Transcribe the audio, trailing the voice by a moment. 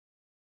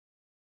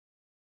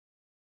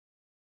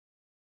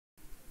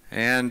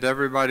And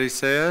everybody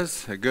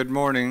says, good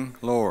morning,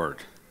 Lord.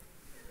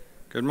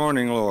 Good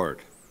morning,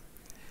 Lord.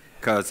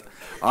 Because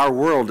our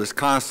world is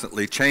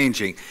constantly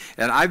changing.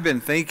 And I've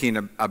been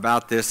thinking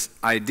about this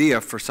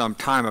idea for some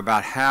time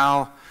about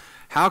how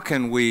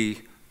can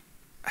we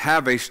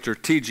have a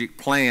strategic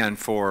plan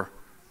for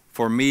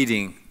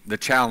meeting the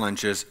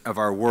challenges of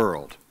our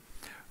world.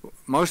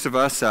 Most of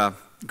us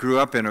grew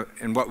up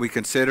in what we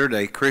considered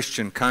a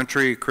Christian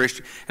country,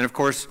 and of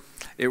course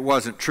it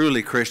wasn't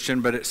truly Christian,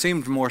 but it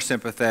seemed more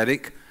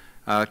sympathetic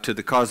to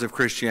the cause of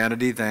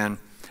Christianity than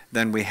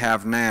we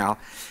have now.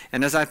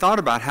 And as I thought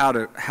about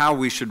how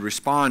we should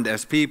respond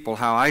as people,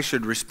 how I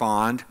should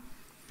respond,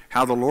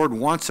 how the Lord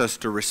wants us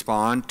to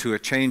respond to a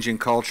changing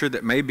culture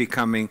that may be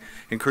becoming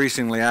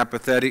increasingly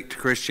apathetic to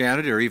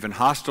Christianity or even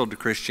hostile to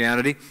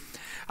Christianity,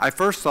 I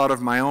first thought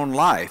of my own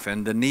life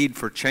and the need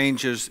for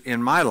changes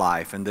in my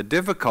life and the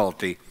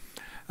difficulty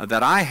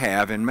that I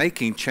have in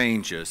making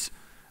changes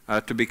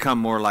to become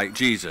more like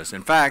Jesus.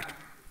 In fact,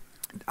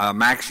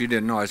 Max, you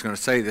didn't know I was going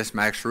to say this,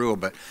 Max Rule,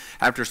 but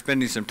after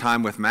spending some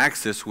time with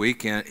Max this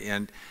week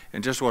and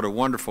just what a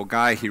wonderful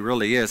guy he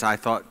really is, I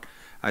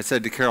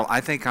said to Carol, I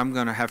think I'm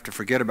going to have to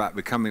forget about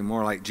becoming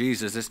more like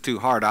Jesus. It's too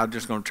hard. I'm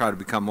just going to try to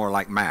become more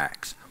like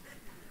Max.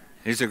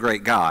 He's a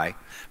great guy.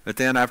 But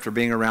then after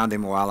being around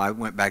him a while, I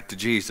went back to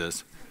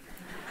Jesus.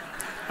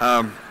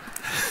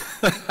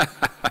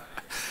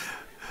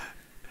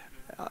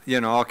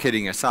 You know, all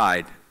kidding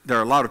aside, there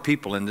are a lot of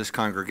people in this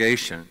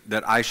congregation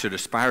that I should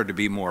aspire to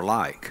be more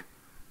like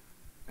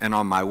and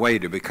on my way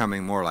to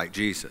becoming more like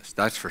Jesus,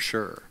 that's for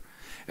sure.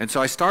 And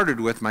so I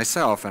started with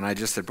myself, and I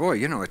just said, boy,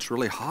 you know, it's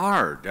really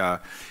hard.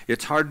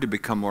 It's hard to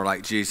become more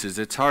like Jesus.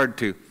 It's hard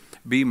to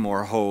be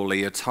more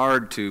holy. It's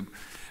hard to,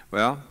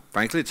 well,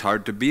 frankly, it's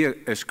hard to be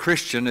as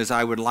Christian as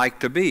I would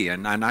like to be,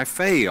 and I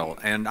fail,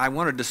 and I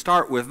wanted to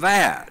start with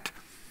that.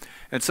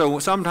 And so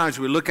sometimes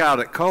we look out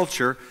at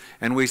culture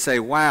and we say,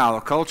 wow,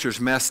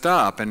 culture's messed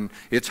up and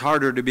it's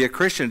harder to be a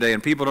Christian today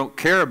and people don't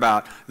care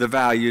about the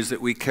values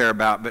that we care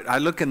about. But I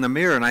look in the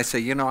mirror and I say,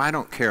 you know, I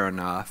don't care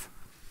enough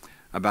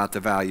about the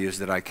values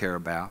that I care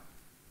about.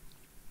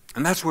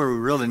 And that's where we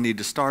really need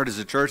to start as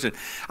a church. And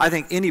I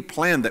think any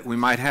plan that we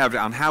might have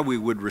on how we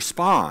would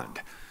respond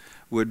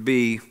would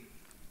be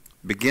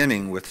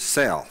beginning with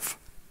self.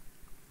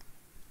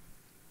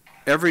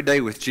 Every day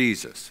with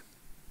Jesus.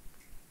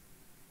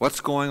 What's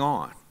going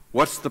on?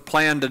 What's the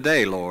plan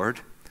today,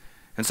 Lord?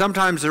 And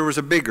sometimes there was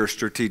a bigger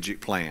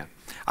strategic plan.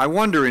 I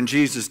wonder in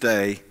Jesus'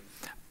 day,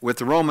 with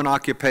the Roman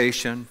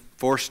occupation,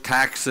 forced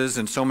taxes,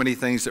 and so many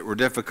things that were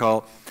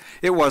difficult,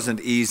 it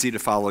wasn't easy to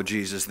follow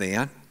Jesus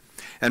then.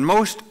 And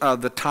most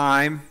of the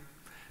time,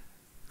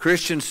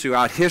 Christians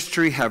throughout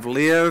history have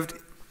lived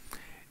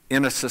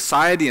in a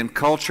society and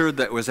culture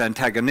that was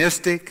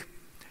antagonistic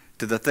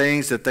to the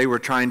things that they were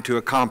trying to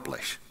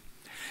accomplish.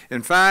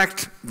 In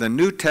fact, the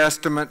New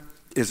Testament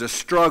is a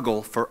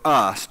struggle for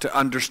us to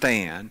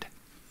understand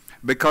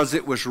because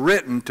it was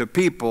written to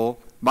people,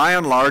 by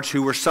and large,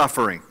 who were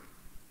suffering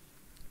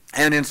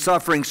and in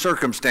suffering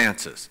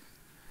circumstances.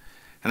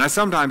 And I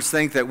sometimes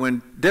think that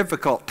when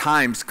difficult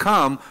times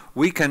come,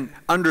 we can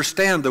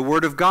understand the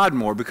Word of God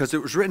more because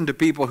it was written to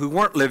people who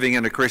weren't living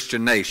in a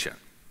Christian nation.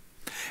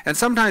 And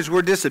sometimes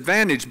we're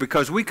disadvantaged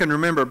because we can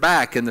remember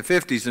back in the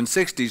 50s and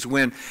 60s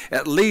when,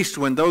 at least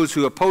when those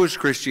who opposed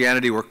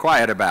Christianity were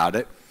quiet about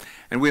it,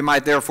 and we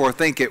might therefore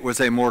think it was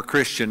a more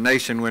Christian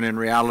nation when in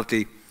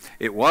reality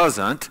it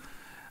wasn't.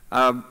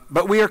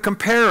 But we are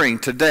comparing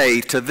today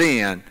to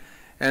then.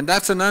 And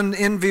that's an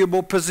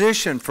unenviable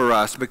position for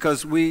us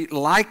because we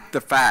like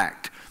the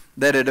fact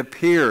that it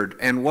appeared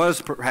and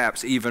was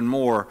perhaps even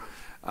more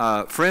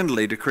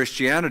friendly to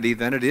Christianity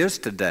than it is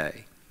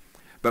today.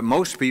 But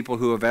most people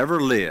who have ever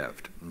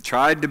lived and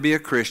tried to be a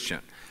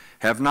Christian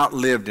have not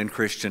lived in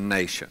Christian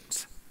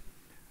nations.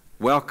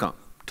 Welcome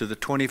to the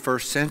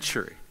 21st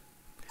century.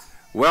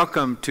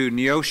 Welcome to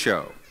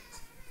Neosho.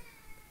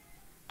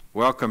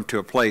 Welcome to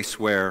a place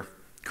where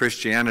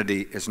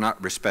Christianity is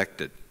not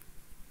respected.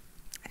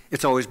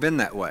 It's always been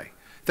that way.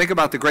 Think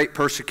about the Great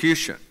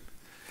Persecution.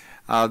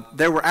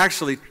 There were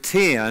actually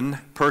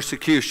 10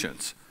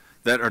 persecutions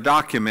that are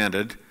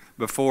documented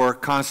before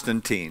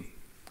Constantine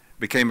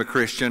became a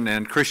Christian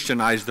and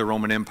Christianized the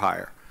Roman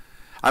Empire.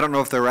 I don't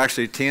know if there were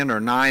actually 10 or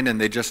 9,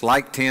 and they just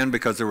liked 10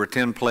 because there were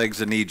 10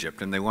 plagues in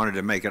Egypt, and they wanted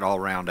to make it all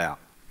round out.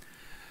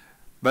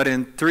 But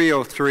in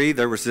 303,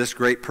 there was this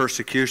great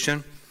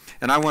persecution,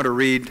 and I want to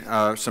read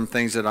some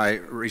things that I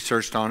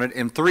researched on it.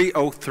 In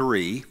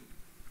 303,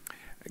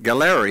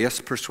 Galerius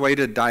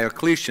persuaded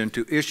Diocletian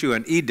to issue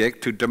an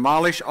edict to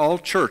demolish all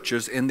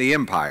churches in the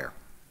empire.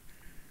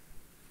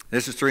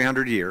 This is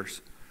 300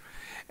 years.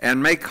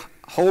 And make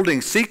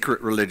holding secret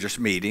religious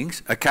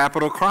meetings a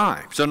capital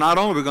crime. So not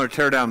only are we going to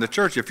tear down the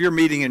church, if you're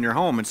meeting in your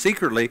home and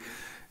secretly,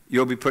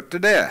 you'll be put to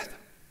death.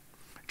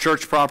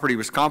 Church property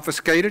was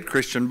confiscated.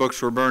 Christian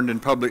books were burned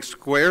in public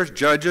squares.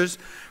 Judges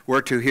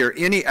were to hear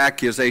any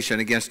accusation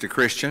against a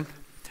Christian,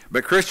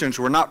 but Christians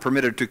were not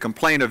permitted to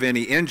complain of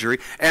any injury,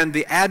 and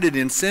the added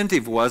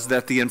incentive was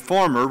that the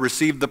informer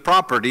received the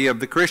property of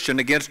the Christian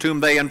against whom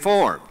they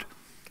informed.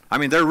 I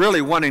mean, they're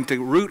really wanting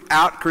to root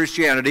out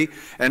Christianity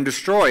and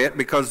destroy it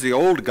because the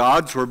old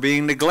gods were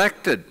being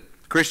neglected.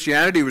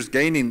 Christianity was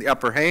gaining the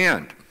upper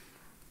hand.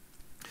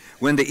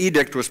 When the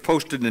edict was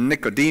posted in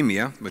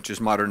Nicomedia, which is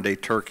modern-day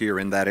Turkey or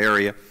in that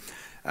area,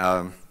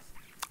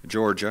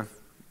 Georgia,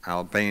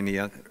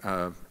 Albania,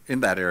 in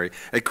that area,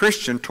 a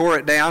Christian tore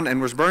it down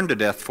and was burned to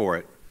death for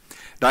it.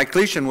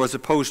 Diocletian was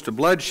opposed to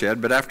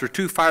bloodshed, but after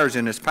 2 fires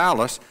in his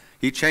palace,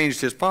 he changed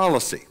his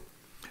policy.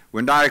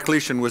 When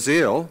Diocletian was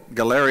ill,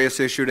 Galerius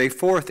issued a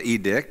 4th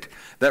edict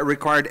that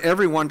required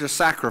everyone to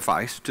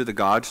sacrifice to the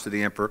gods, to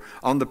the emperor,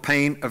 on the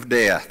pain of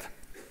death.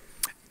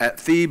 At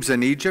Thebes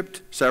in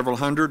Egypt, several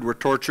hundred were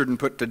tortured and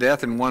put to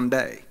death in one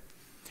day.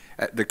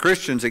 The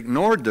Christians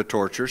ignored the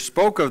torture,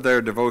 spoke of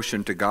their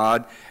devotion to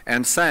God,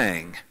 and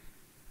sang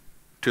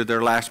to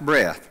their last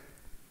breath.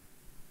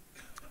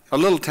 A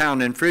little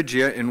town in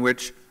Phrygia in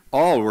which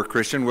all were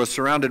Christian was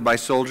surrounded by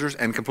soldiers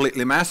and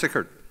completely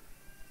massacred.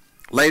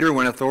 Later,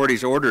 when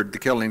authorities ordered the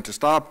killing to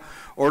stop,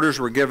 orders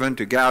were given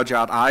to gouge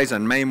out eyes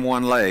and maim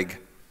one leg.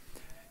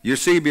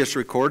 Eusebius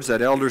records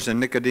that elders in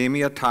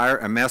Nicomedia, Tyre,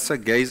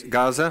 Emesa,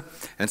 Gaza,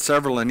 and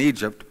several in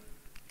Egypt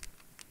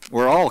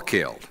were all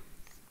killed.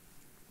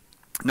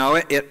 Now,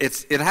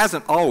 it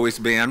hasn't always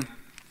been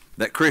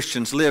that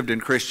Christians lived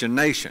in Christian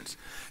nations.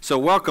 So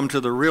welcome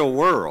to the real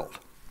world.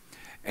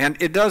 And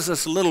it does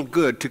us little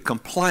good to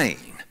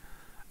complain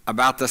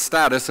about the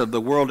status of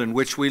the world in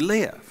which we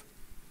live.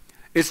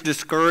 It's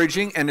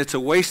discouraging and it's a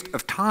waste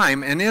of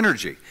time and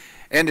energy.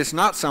 And it's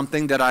not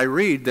something that I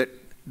read that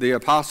the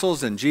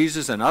apostles and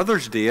Jesus and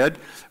others did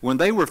when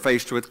they were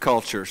faced with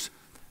cultures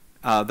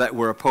that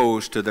were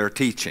opposed to their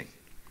teaching.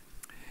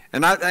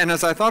 And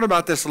as I thought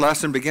about this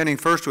lesson, beginning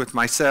first with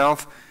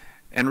myself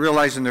and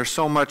realizing there's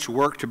so much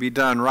work to be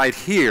done right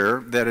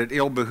here that it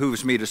ill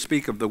behooves me to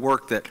speak of the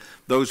work that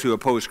those who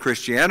oppose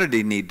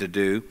Christianity need to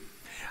do,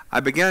 I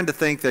began to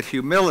think that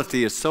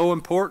humility is so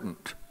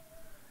important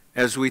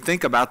as we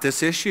think about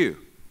this issue.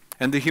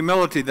 And the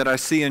humility that I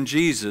see in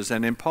Jesus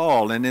and in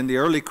Paul and in the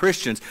early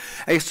Christians,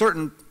 a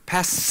certain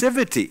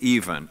passivity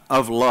even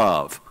of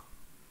love.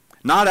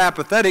 Not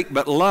apathetic,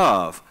 but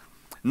love.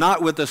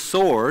 Not with a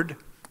sword,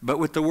 but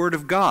with the Word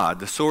of God,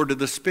 the sword of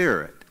the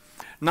Spirit.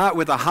 Not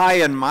with a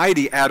high and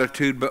mighty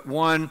attitude, but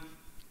one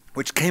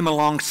which came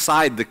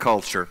alongside the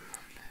culture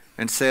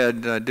and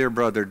said, dear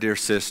brother, dear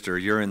sister,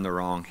 you're in the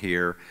wrong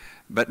here.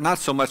 But not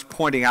so much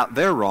pointing out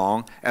their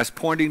wrong as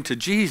pointing to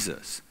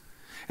Jesus.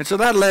 And so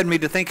that led me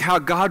to think how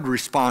God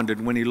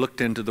responded when he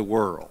looked into the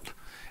world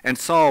and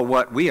saw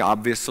what we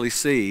obviously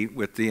see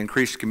with the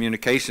increased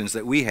communications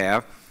that we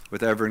have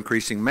with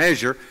ever-increasing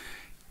measure.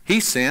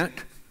 He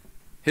sent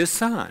his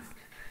Son.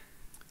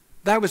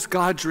 That was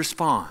God's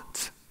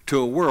response to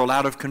a world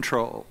out of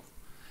control.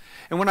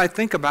 And when I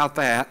think about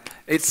that,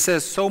 it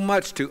says so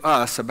much to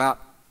us about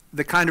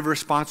the kind of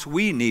response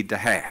we need to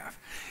have.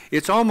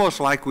 It's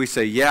almost like we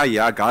say,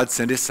 yeah, God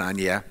sent his Son,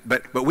 yeah,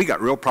 but we got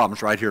real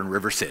problems right here in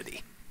River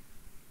City.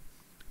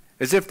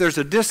 As if there's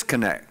a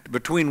disconnect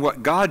between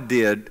what God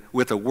did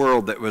with a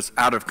world that was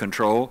out of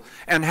control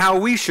and how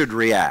we should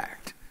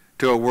react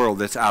to a world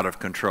that's out of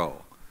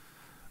control.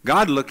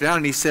 God looked down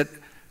and he said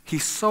he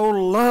so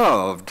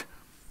loved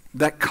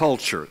that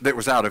culture that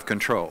was out of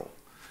control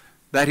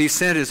that he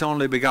sent his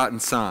only begotten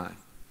Son,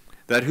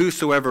 that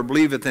whosoever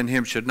believeth in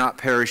him should not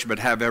perish but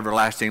have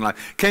everlasting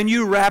life. Can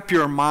you wrap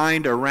your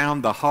mind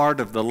around the heart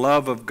of the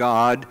love of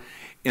God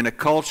in a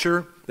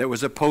culture that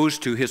was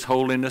opposed to his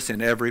holiness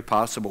in every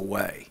possible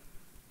way?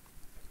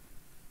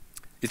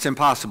 It's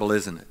impossible,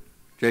 isn't it?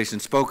 Jason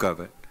spoke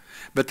of it.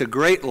 But the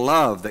great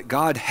love that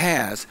God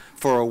has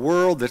for a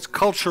world that's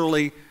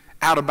culturally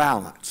out of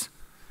balance,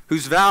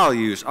 whose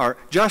values are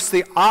just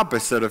the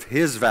opposite of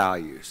his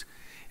values.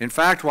 In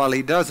fact, while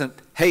he doesn't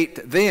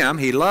hate them,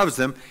 he loves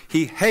them,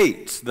 he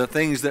hates the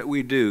things that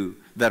we do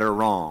that are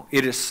wrong.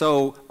 It is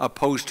so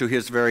opposed to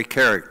his very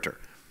character.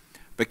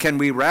 But can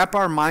we wrap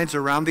our minds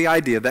around the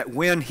idea that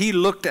when he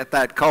looked at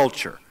that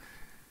culture,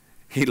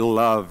 he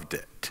loved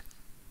it?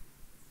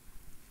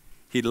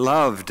 He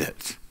loved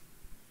it.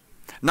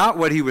 Not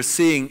what he was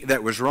seeing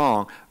that was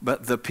wrong,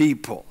 but the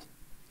people.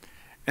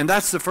 And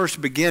that's the first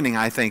beginning,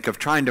 I think, of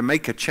trying to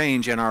make a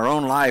change in our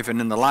own life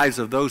and in the lives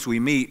of those we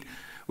meet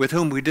with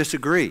whom we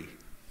disagree.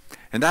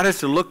 And that is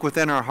to look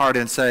within our heart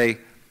and say,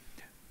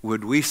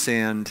 would we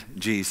send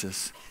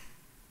Jesus?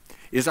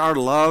 Is our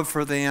love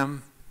for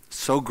them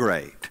so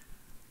great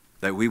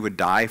that we would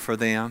die for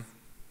them?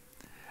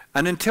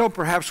 And until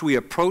perhaps we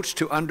approach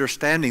to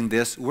understanding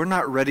this, we're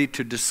not ready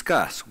to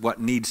discuss what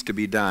needs to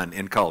be done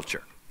in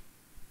culture.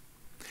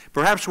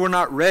 Perhaps we're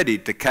not ready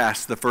to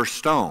cast the first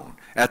stone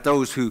at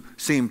those who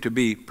seem to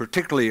be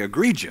particularly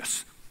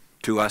egregious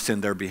to us in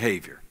their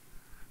behavior,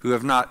 who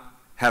have not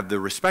had the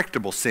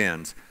respectable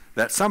sins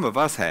that some of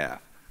us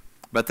have,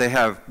 but they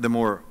have the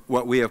more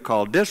what we have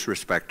called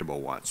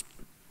disrespectable ones.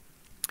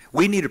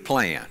 We need a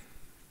plan.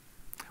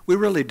 We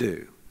really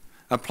do.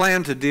 A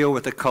plan to deal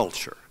with the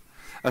culture.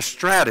 A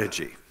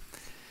strategy.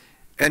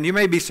 And you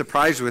may be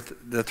surprised with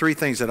the 3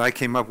 things that I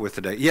came up with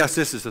today. Yes,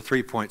 this is a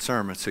 3-point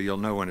sermon, so you'll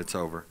know when it's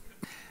over.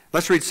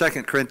 Let's read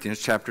 2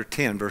 Corinthians chapter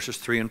 10, verses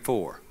 3 and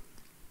 4.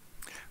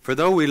 For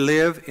though we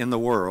live in the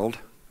world,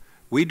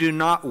 we do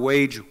not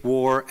wage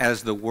war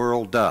as the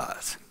world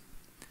does.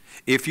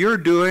 If you're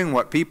doing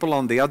what people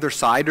on the other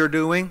side are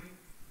doing,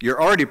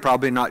 you're already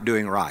probably not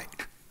doing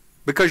right,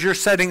 because you're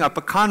setting up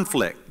a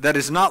conflict that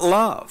is not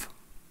love.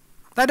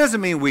 That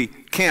doesn't mean we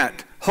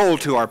can't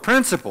hold to our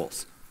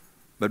principles,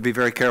 but be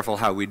very careful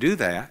how we do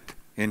that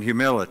in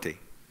humility.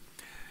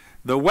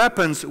 The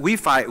weapons we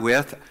fight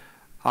with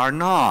are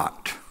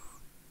not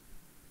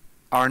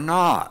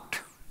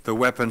the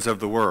weapons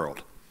of the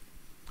world.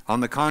 On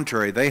the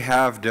contrary, they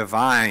have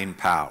divine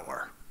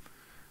power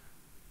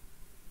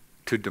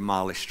to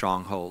demolish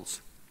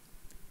strongholds.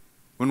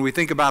 When we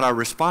think about our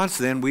response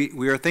then,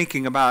 we are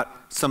thinking about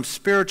some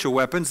spiritual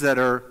weapons that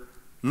are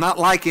not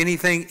like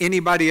anything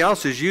anybody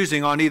else is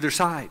using on either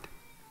side.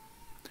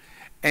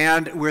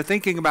 And we're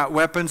thinking about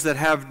weapons that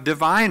have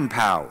divine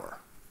power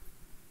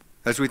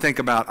as we think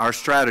about our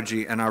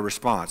strategy and our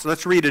response.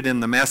 Let's read it in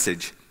the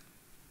Message.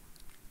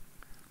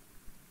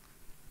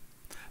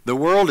 The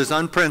world is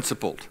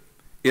unprincipled.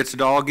 It's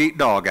dog eat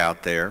dog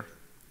out there.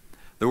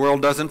 The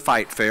world doesn't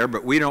fight fair,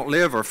 but we don't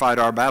live or fight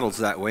our battles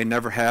that way,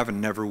 never have and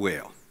never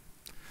will.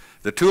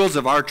 The tools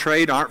of our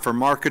trade aren't for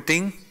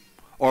marketing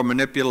or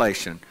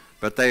manipulation,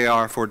 but they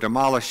are for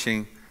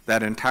demolishing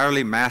that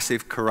entirely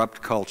massive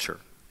corrupt culture.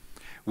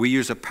 We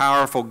use a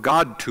powerful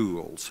God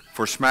tools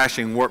for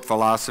smashing warped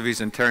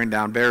philosophies and tearing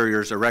down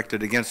barriers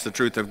erected against the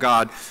truth of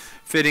God,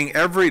 fitting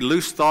every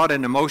loose thought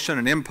and emotion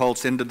and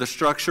impulse into the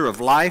structure of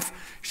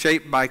life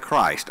shaped by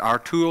Christ. Our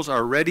tools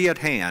are ready at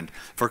hand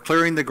for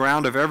clearing the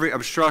ground of every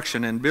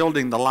obstruction and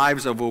building the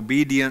lives of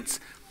obedience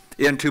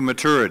into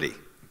maturity.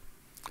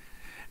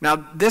 Now,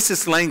 this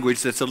is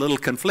language that's a little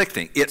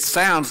conflicting. It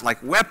sounds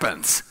like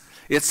weapons.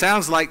 It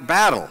sounds like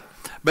battle.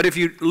 But if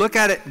you look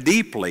at it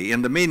deeply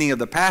in the meaning of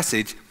the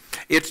passage,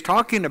 it's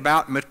talking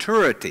about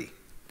maturity.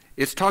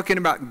 It's talking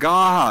about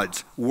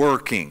God's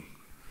working.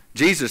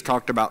 Jesus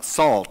talked about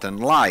salt and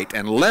light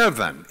and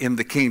leaven in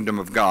the kingdom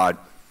of God,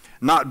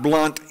 not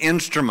blunt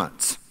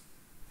instruments.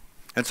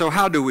 And so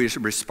how do we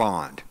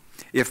respond?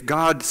 If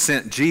God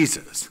sent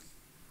Jesus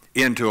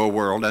into a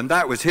world, and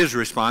that was his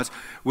response,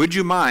 would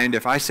you mind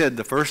if I said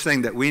the first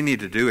thing that we need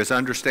to do is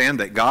understand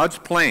that God's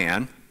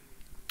plan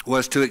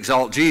was to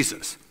exalt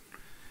Jesus,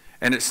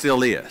 and it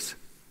still is.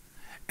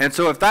 And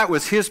so if that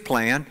was his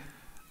plan,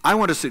 I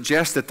want to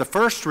suggest that the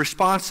first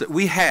response that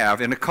we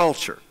have in a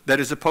culture that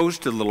is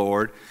opposed to the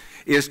Lord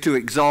is to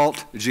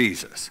exalt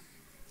Jesus.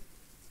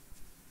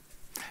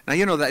 Now,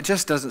 you know, that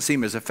just doesn't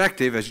seem as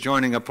effective as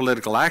joining a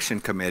political action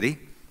committee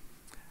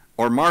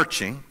or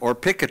marching or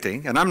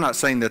picketing, and I'm not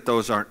saying that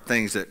those aren't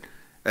things that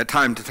at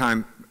time to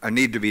time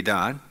need to be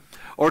done,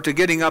 or to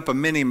getting up a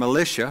mini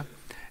militia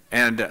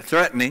and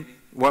threatening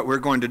what we're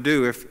going to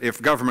do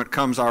if government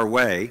comes our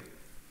way.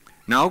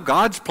 No,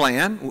 God's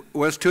plan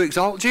was to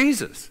exalt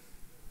Jesus.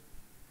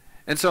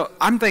 And so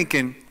I'm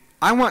thinking,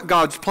 I want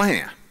God's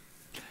plan.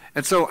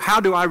 And so how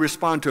do I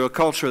respond to a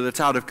culture that's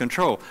out of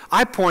control?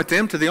 I point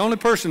them to the only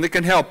person that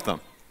can help them.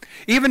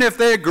 Even if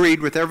they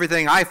agreed with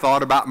everything I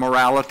thought about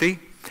morality,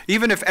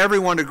 even if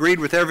everyone agreed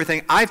with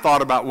everything I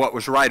thought about what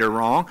was right or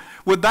wrong,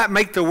 would that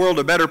make the world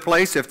a better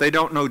place if they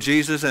don't know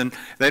Jesus and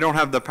they don't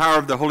have the power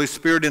of the Holy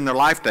Spirit in their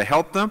life to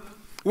help them?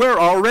 We're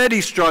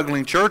already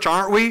struggling, church,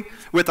 aren't we,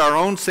 with our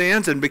own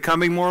sins and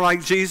becoming more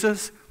like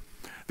Jesus?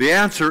 The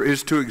answer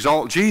is to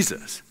exalt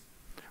Jesus.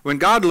 When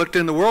God looked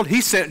in the world,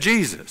 he sent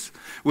Jesus.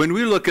 When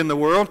we look in the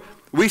world,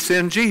 we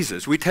send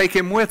Jesus. We take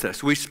him with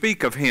us. We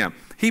speak of him.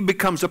 He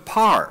becomes a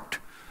part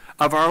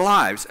of our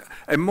lives,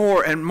 a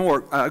more and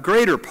more, a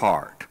greater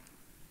part.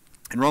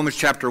 In Romans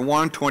chapter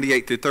 1,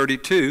 28 through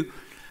 32,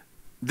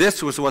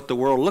 this was what the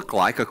world looked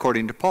like,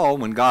 according to Paul,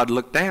 when God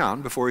looked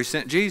down before he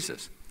sent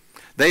Jesus.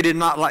 They did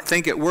not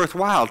think it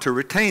worthwhile to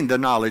retain the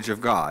knowledge of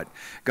God.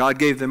 God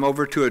gave them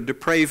over to a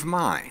depraved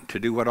mind to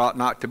do what ought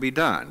not to be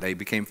done. They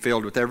became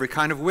filled with every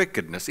kind of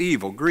wickedness,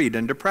 evil, greed,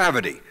 and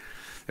depravity.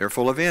 They're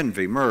full of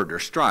envy, murder,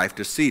 strife,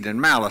 deceit, and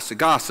malice,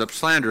 gossip,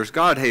 slanderers,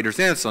 God-haters,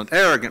 insolent,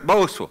 arrogant,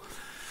 boastful.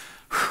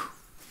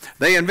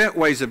 They invent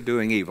ways of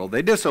doing evil.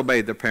 They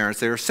disobey their parents.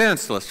 They are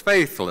senseless,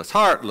 faithless,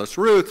 heartless,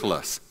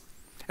 ruthless.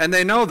 And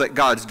they know that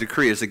God's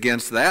decree is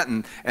against that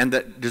and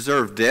that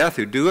deserve death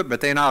who do it, but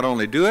they not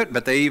only do it,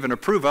 but they even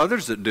approve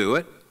others that do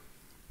it.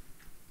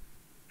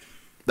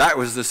 That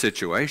was the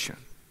situation.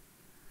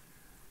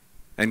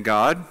 And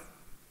God,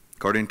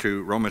 according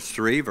to Romans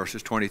 3,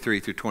 verses 23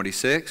 through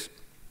 26,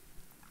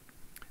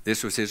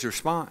 this was his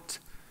response.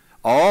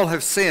 All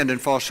have sinned and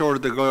fall short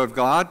of the glory of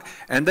God,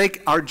 and they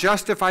are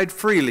justified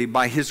freely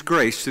by his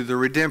grace through the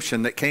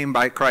redemption that came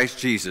by Christ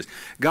Jesus.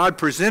 God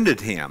presented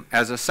him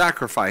as a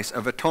sacrifice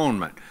of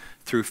atonement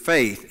through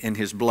faith in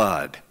his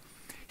blood.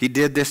 He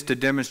did this to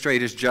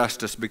demonstrate his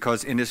justice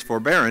because in his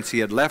forbearance he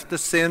had left the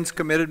sins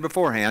committed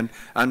beforehand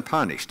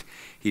unpunished.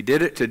 He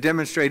did it to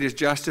demonstrate his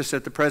justice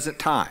at the present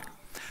time,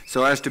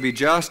 so as to be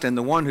just and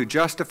the one who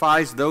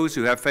justifies those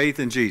who have faith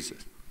in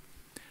Jesus.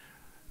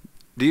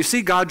 Do you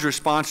see God's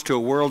response to a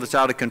world that's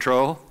out of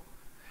control?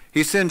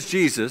 He sends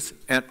Jesus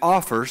and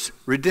offers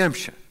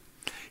redemption.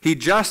 He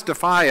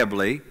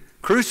justifiably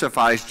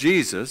crucifies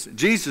Jesus.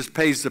 Jesus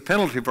pays the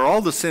penalty for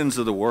all the sins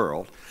of the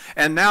world.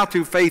 And now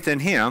through faith in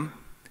him,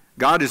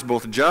 God is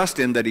both just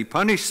in that he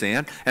punished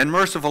sin and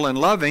merciful and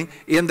loving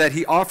in that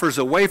he offers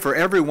a way for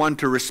everyone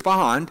to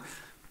respond,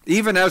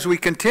 even as we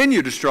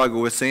continue to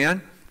struggle with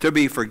sin, to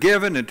be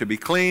forgiven and to be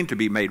clean, to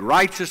be made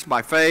righteous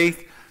by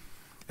faith,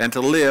 and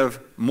to live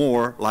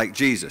more like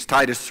Jesus.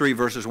 Titus 3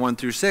 verses 1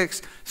 through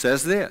 6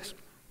 says this,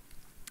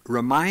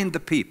 remind the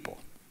people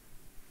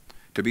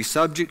to be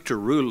subject to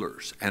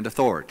rulers and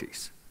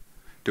authorities,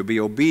 to be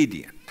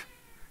obedient,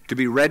 to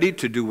be ready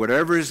to do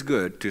whatever is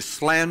good, to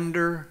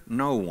slander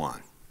no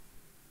one,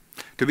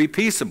 to be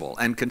peaceable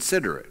and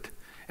considerate,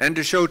 and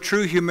to show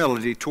true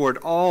humility toward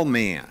all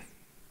men.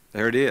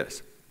 There it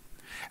is.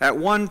 At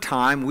one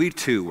time we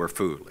too were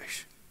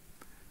foolish,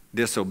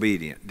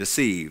 disobedient,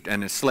 deceived,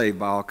 and enslaved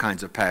by all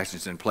kinds of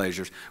passions and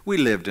pleasures. We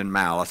lived in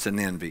malice and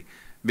envy,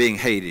 being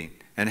hating.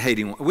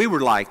 We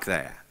were like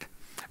that.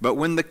 But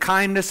when the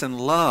kindness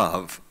and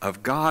love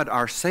of God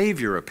our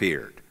Savior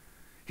appeared,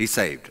 he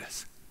saved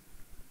us.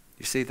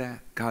 You see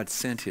that? God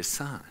sent his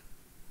Son.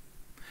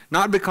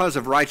 Not because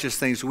of righteous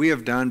things we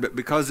have done, but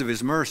because of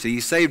his mercy.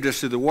 He saved us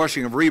through the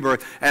washing of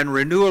rebirth and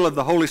renewal of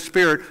the Holy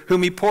Spirit,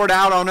 whom he poured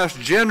out on us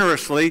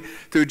generously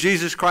through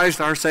Jesus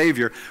Christ our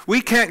Savior. We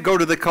can't go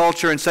to the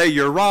culture and say,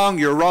 you're wrong,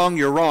 you're wrong,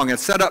 you're wrong, and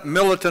set up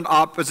militant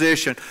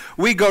opposition.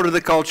 We go to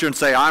the culture and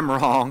say, I'm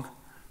wrong.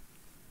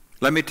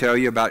 Let me tell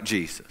you about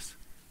Jesus.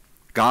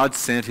 God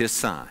sent his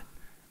Son.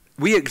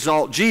 We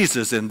exalt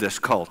Jesus in this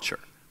culture.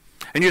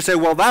 And you say,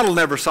 well, that'll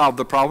never solve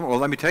the problem. Well,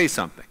 let me tell you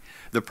something.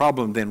 The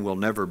problem then will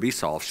never be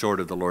solved short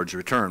of the Lord's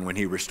return when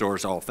he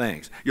restores all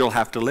things. You'll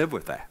have to live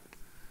with that.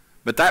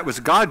 But that was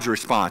God's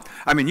response.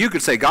 I mean, you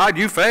could say, God,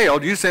 you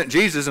failed. You sent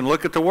Jesus and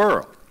look at the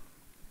world.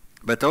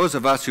 But those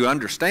of us who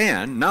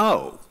understand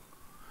know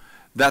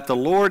that the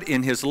Lord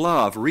in his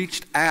love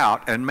reached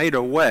out and made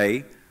a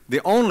way,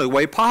 the only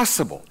way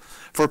possible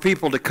for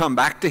people to come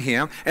back to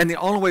him, and the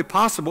only way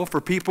possible for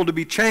people to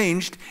be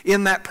changed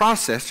in that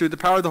process through the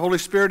power of the Holy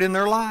Spirit in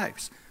their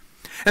lives.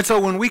 And so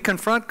when we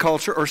confront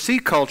culture or see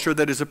culture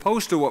that is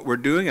opposed to what we're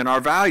doing and our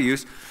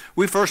values,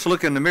 we first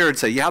look in the mirror and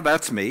say, yeah,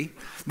 that's me.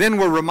 Then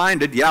we're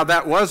reminded, yeah,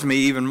 that was me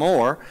even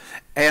more.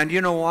 And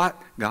you know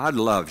what? God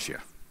loves you.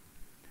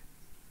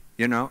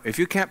 You know, if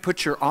you can't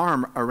put your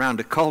arm around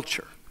a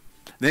culture,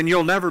 then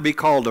you'll never be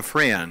called a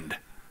friend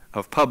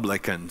of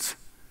publicans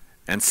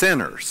and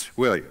sinners,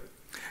 will you?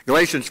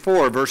 Galatians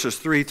 4, verses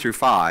 3 through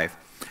 5.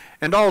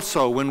 And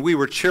also, when we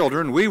were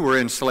children, we were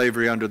in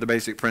slavery under the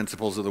basic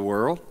principles of the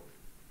world.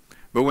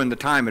 But when the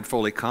time had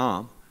fully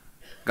come,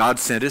 God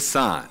sent his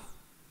Son.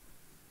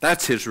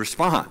 That's his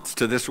response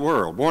to this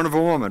world, born of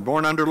a woman,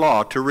 born under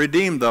law, to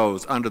redeem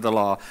those under the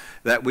law,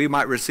 that we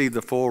might receive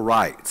the full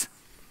rights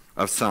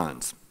of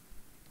sons.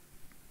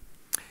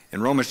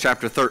 In Romans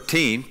chapter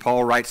 13,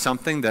 Paul writes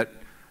something that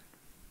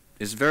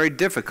is very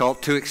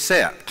difficult to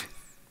accept.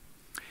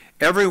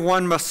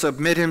 Everyone must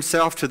submit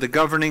himself to the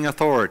governing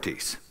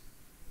authorities,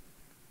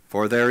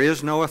 for there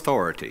is no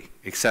authority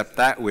except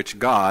that which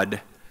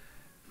God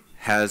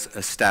has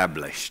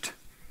established.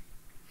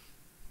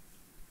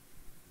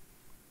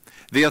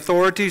 The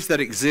authorities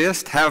that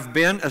exist have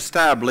been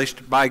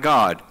established by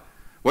God.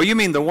 Well, you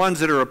mean the ones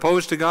that are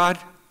opposed to God?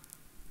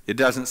 It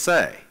doesn't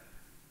say.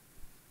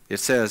 It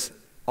says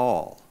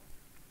all.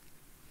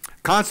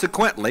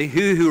 Consequently,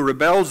 he who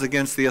rebels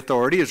against the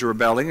authority is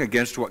rebelling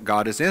against what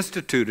God has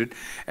instituted,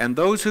 and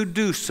those who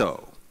do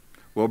so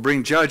will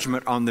bring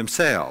judgment on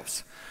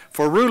themselves.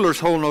 For rulers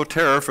hold no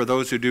terror for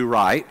those who do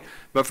right,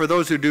 but for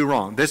those who do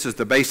wrong. This is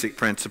the basic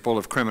principle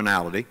of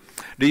criminality.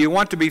 Do you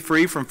want to be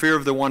free from fear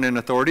of the one in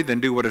authority?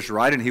 Then do what is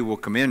right, and he will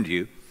commend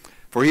you.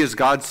 For he is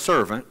God's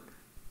servant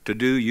to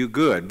do you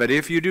good. But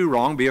if you do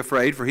wrong, be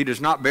afraid, for he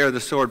does not bear the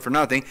sword for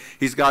nothing.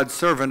 He's God's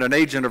servant, an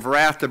agent of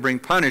wrath to bring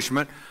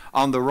punishment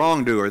on the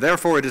wrongdoer.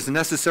 Therefore, it is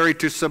necessary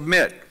to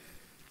submit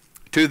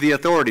to the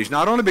authorities,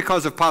 not only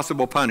because of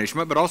possible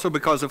punishment, but also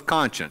because of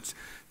conscience.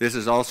 This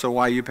is also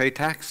why you pay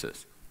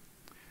taxes.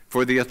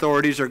 For the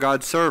authorities are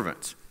God's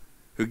servants,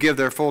 who give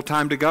their full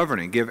time to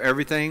governing. Give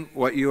everything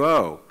what you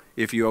owe.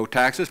 If you owe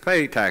taxes,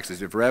 pay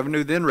taxes. If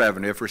revenue, then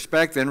revenue. If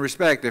respect, then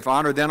respect. If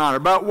honor, then honor.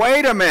 But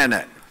wait a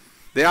minute.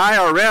 The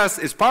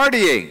IRS is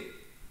partying.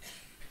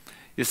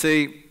 You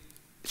see,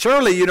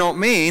 surely you don't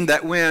mean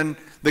that when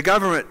the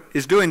government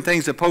is doing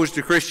things opposed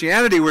to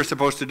Christianity, we're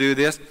supposed to do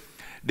this.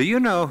 Do you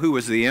know who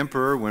was the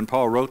emperor when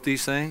Paul wrote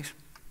these things?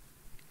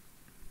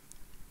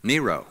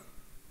 Nero.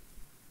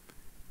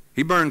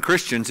 He burned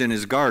Christians in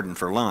his garden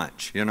for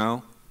lunch, you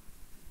know.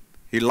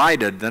 He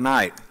lighted the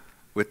night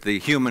with the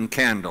human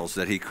candles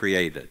that he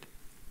created.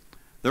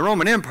 The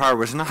Roman Empire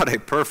was not a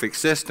perfect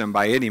system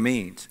by any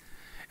means.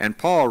 And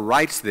Paul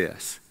writes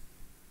this,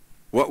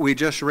 what we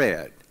just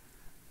read,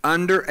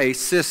 under a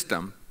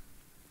system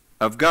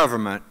of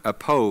government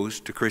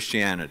opposed to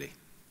Christianity.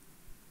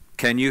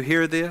 Can you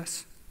hear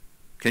this?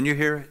 Can you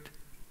hear it?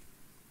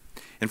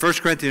 In 1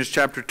 Corinthians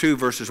chapter 2,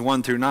 verses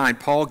 1 through 9,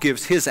 Paul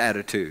gives his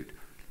attitude.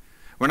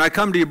 When I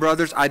come to you,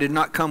 brothers, I did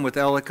not come with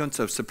eloquence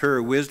of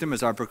superior wisdom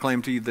as I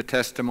proclaimed to you the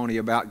testimony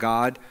about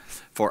God,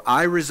 for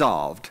I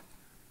resolved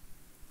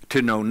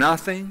to know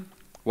nothing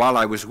while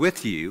I was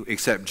with you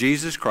except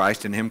Jesus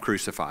Christ and him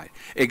crucified.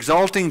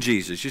 Exalting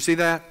Jesus. You see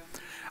that?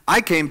 I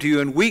came to you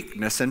in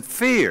weakness and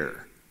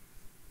fear,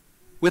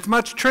 with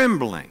much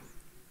trembling.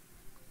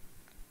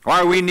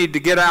 Why we need to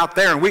get out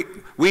there and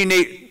we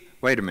need,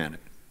 wait a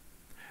minute.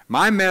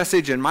 My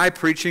message and my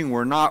preaching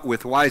were not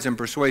with wise and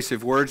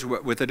persuasive words,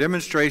 but with a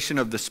demonstration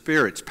of the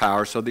Spirit's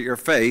power, so that your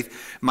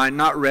faith might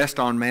not rest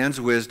on man's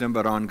wisdom,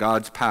 but on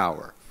God's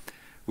power.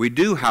 We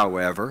do,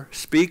 however,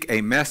 speak a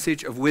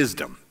message of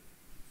wisdom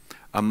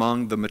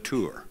among the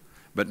mature,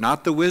 but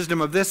not the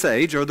wisdom of this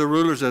age or the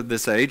rulers of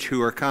this age who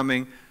are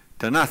coming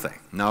to nothing.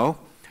 No,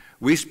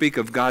 we speak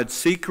of God's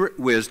secret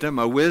wisdom,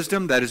 a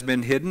wisdom that has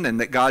been hidden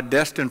and that God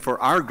destined for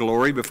our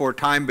glory before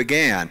time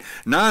began.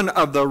 None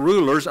of the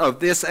rulers of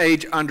this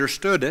age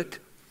understood it,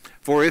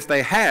 for if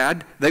they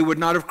had, they would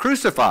not have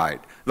crucified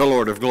the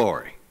Lord of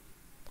glory.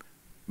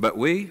 But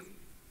we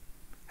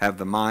have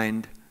the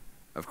mind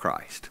of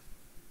Christ.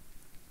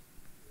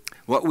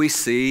 What we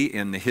see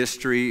in the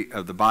history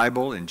of the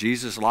Bible, in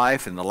Jesus'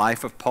 life, in the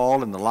life of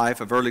Paul, in the life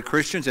of early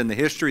Christians, in the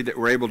history that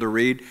we're able to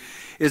read,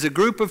 is a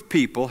group of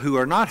people who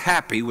are not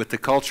happy with the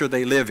culture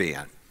they live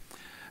in,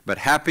 but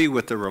happy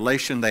with the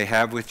relation they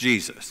have with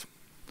Jesus,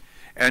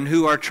 and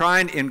who are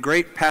trying in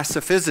great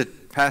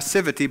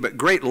passivity, but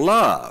great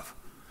love,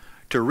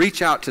 to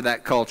reach out to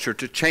that culture,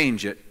 to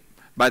change it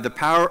by the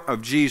power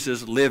of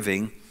Jesus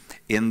living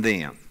in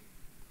them.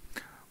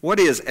 What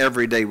is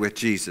every day with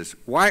Jesus?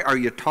 Why are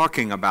you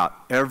talking about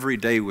every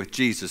day with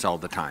Jesus all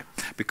the time?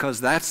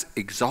 Because that's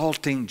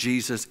exalting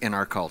Jesus in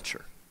our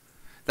culture.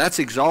 That's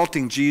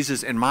exalting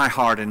Jesus in my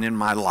heart and in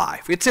my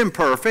life. It's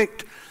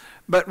imperfect,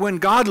 but when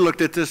God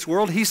looked at this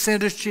world, he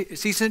sent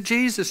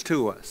Jesus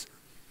to us.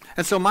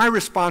 And so my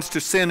response to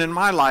sin in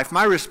my life,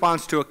 my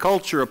response to a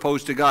culture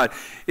opposed to God,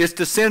 is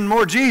to send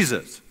more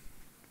Jesus.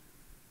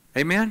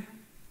 Amen?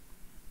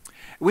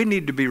 We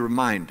need to be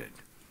reminded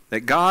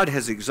that God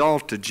has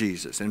exalted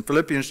Jesus. In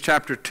Philippians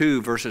chapter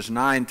 2, verses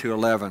 9 to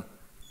 11,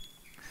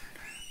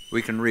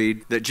 we can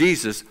read that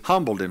Jesus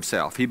humbled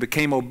himself. He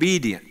became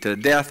obedient to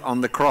death on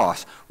the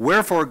cross.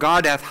 Wherefore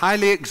God hath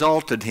highly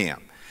exalted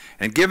him,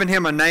 and given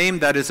him a name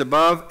that is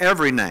above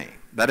every name,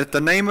 that at the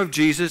name of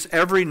Jesus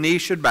every knee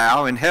should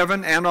bow in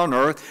heaven and on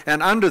earth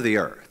and under the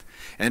earth,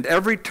 and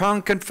every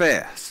tongue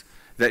confess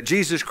that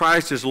Jesus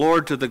Christ is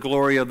Lord to the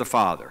glory of the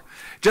Father.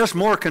 Just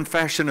more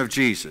confession of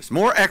Jesus,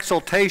 more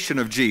exaltation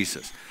of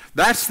Jesus.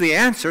 That's the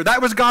answer.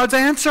 That was God's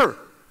answer.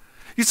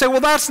 You say,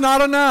 well, that's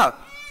not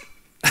enough.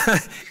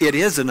 It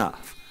is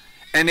enough,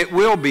 and it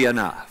will be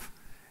enough.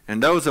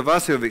 And those of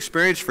us who have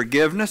experienced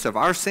forgiveness of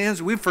our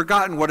sins, we've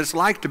forgotten what it's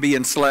like to be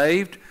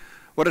enslaved,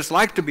 what it's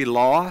like to be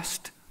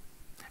lost.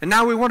 And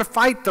now we want to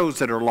fight those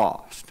that are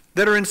lost,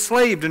 that are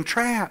enslaved and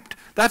trapped.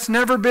 That's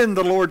never been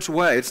the Lord's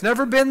way. It's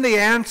never been the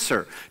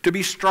answer to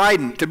be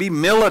strident, to be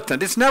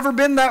militant. It's never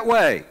been that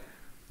way.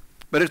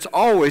 But it's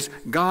always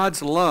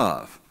God's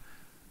love.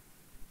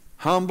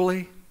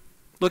 Humbly,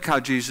 look how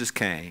Jesus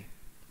came.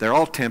 They're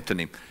all tempting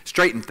him.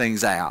 Straighten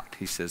things out.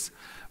 He says,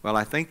 well,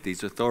 I think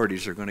these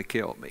authorities are going to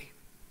kill me.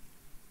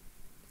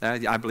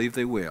 I believe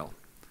they will.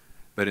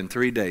 But in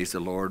 3 days, the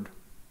Lord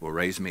will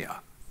raise me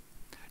up.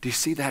 Do you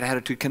see that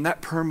attitude? Can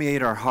that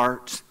permeate our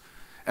hearts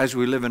as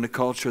we live in a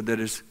culture that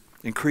is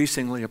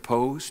increasingly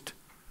opposed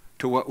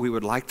to what we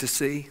would like to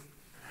see?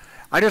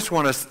 I just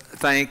want to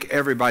thank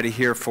everybody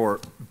here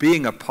for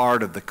being a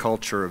part of the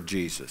culture of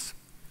Jesus,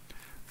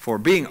 for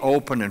being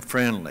open and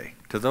friendly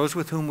to those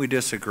with whom we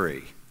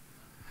disagree,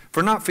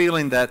 for not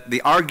feeling that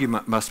the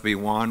argument must be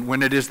won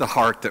when it is the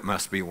heart that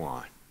must be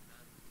won.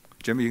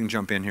 Jimmy, you can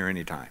jump in here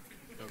anytime.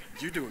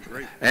 You're doing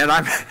great. And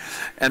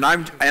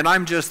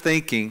I'm just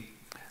thinking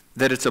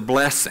that it's a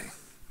blessing.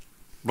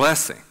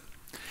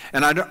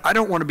 And I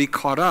don't want to be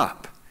caught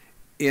up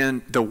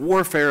in the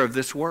warfare of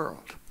this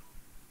world,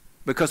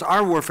 because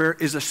our warfare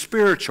is a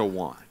spiritual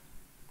one.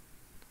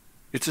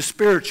 It's a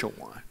spiritual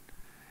one.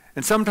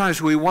 And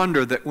sometimes we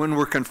wonder that when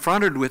we're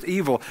confronted with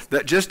evil,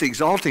 that just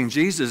exalting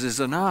Jesus is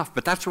enough,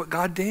 but that's what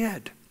God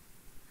did.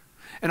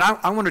 And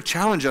I want to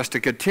challenge us to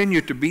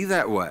continue to be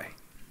that way.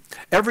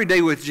 Every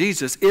day with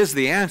Jesus is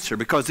the answer,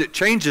 because it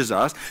changes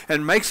us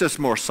and makes us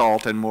more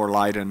salt and more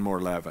light and more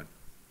leaven.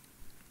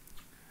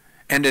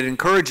 And it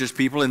encourages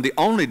people in the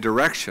only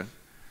direction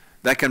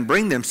that can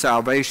bring them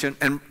salvation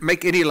and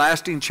make any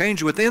lasting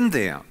change within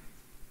them.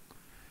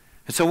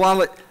 And so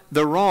while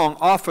the wrong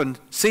often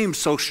seems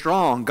so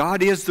strong,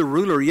 God is the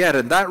ruler yet,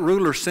 and that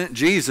ruler sent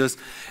Jesus,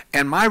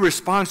 and my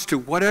response to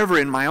whatever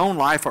in my own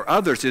life or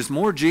others is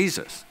more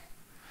Jesus,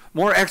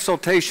 more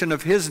exaltation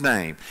of his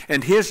name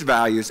and his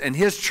values and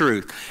his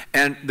truth.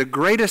 And the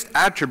greatest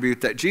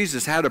attribute that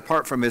Jesus had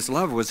apart from his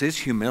love was his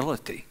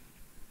humility,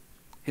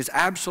 his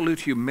absolute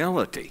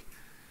humility,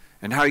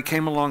 and how he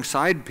came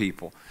alongside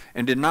people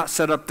and did not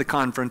set up the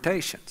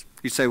confrontations.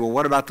 You say, well,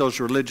 what about those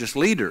religious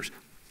leaders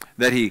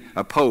that he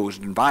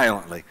opposed and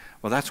violently?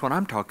 Well, that's what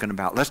I'm talking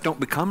about. Let's don't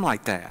become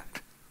like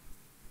that.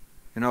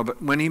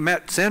 But when he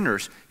met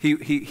sinners,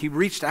 he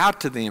reached out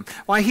to them.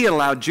 Why, he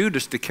allowed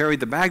Judas to carry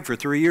the bag for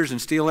 3 years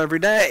and steal every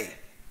day.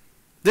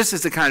 This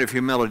is the kind of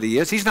humility he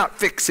is. He's not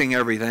fixing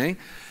everything.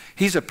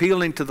 He's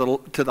appealing to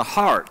the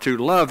heart through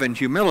love and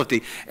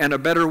humility and a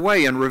better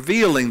way and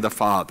revealing the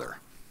Father.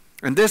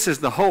 And this is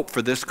the hope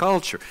for this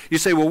culture. You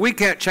say, well, we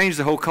can't change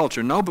the whole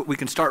culture. No, but we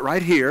can start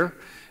right here,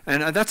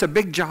 and that's a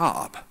big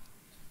job.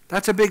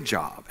 That's a big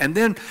job. And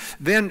then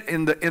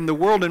in the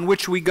world in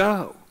which we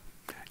go,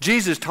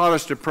 Jesus taught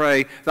us to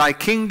pray, thy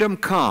kingdom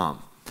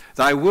come,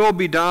 thy will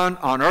be done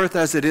on earth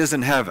as it is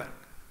in heaven.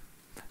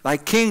 Thy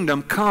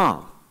kingdom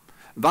come,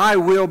 thy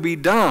will be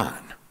done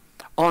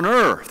on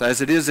earth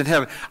as it is in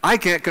heaven. I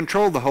can't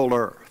control the whole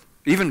earth.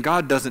 Even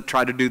God doesn't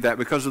try to do that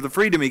because of the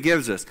freedom he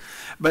gives us.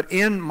 But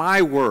in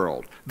my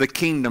world, the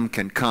kingdom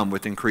can come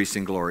with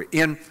increasing glory.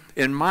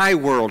 In my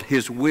world,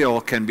 his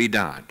will can be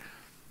done.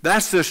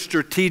 That's the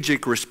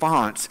strategic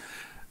response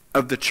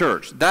of the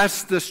church.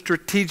 That's the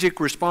strategic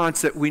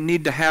response that we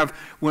need to have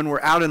when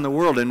we're out in the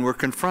world and we're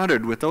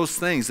confronted with those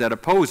things that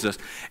oppose us.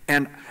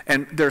 And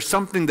there's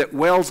something that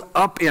wells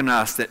up in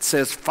us that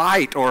says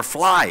fight or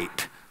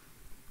flight.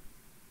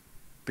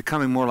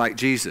 Becoming more like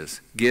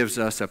Jesus gives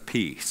us a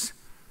peace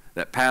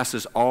that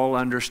passes all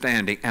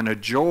understanding and a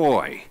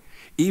joy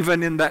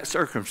even in that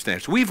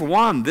circumstance. We've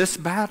won this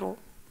battle.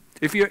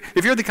 If you're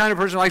the kind of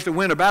person who likes to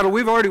win a battle,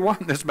 we've already won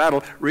this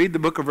battle. Read the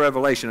book of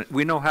Revelation.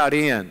 We know how it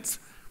ends.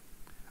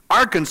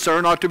 Our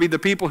concern ought to be the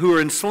people who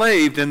are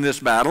enslaved in this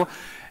battle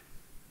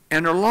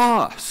and are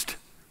lost.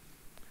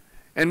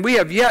 And we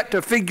have yet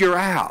to figure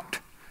out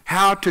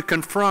how to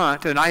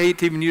confront, and I hate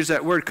to even use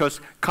that word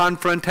because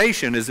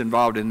confrontation is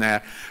involved in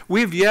that.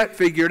 We've yet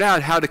figured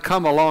out how to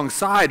come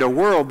alongside a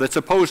world that's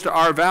opposed to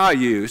our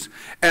values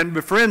and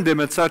befriend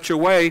them in such a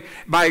way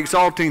by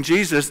exalting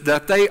Jesus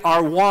that they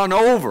are won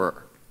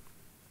over.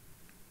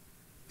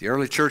 The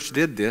early church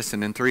did this,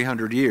 and in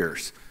 300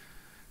 years,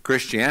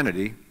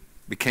 Christianity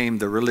became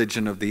the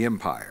religion of the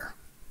empire.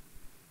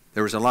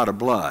 There was a lot of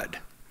blood,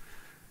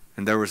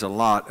 and there was a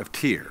lot of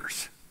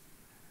tears,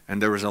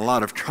 and there was a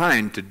lot of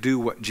trying to do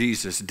what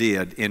Jesus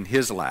did in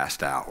his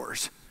last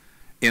hours,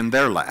 in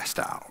their last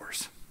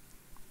hours.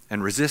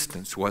 And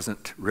resistance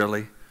wasn't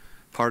really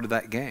part of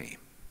that game.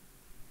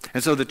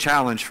 And so the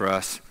challenge for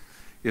us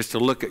is to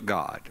look at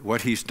God,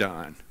 what he's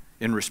done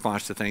in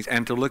response to things,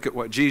 and to look at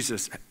what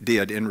Jesus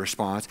did in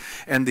response,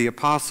 and the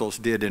apostles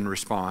did in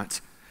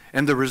response,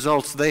 and the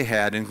results they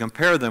had, and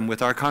compare them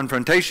with our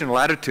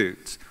confrontational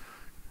attitudes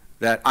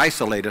that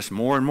isolate us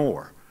more and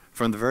more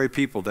from the very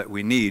people that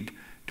we need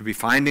to be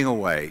finding a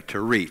way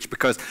to reach.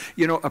 Because,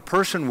 a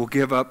person will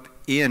give up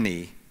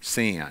any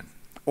sin,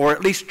 or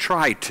at least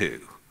try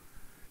to,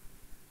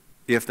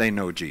 if they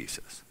know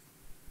Jesus.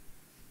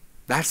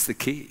 That's the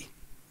key.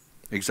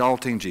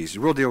 Exalting Jesus.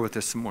 We'll deal with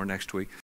this some more next week.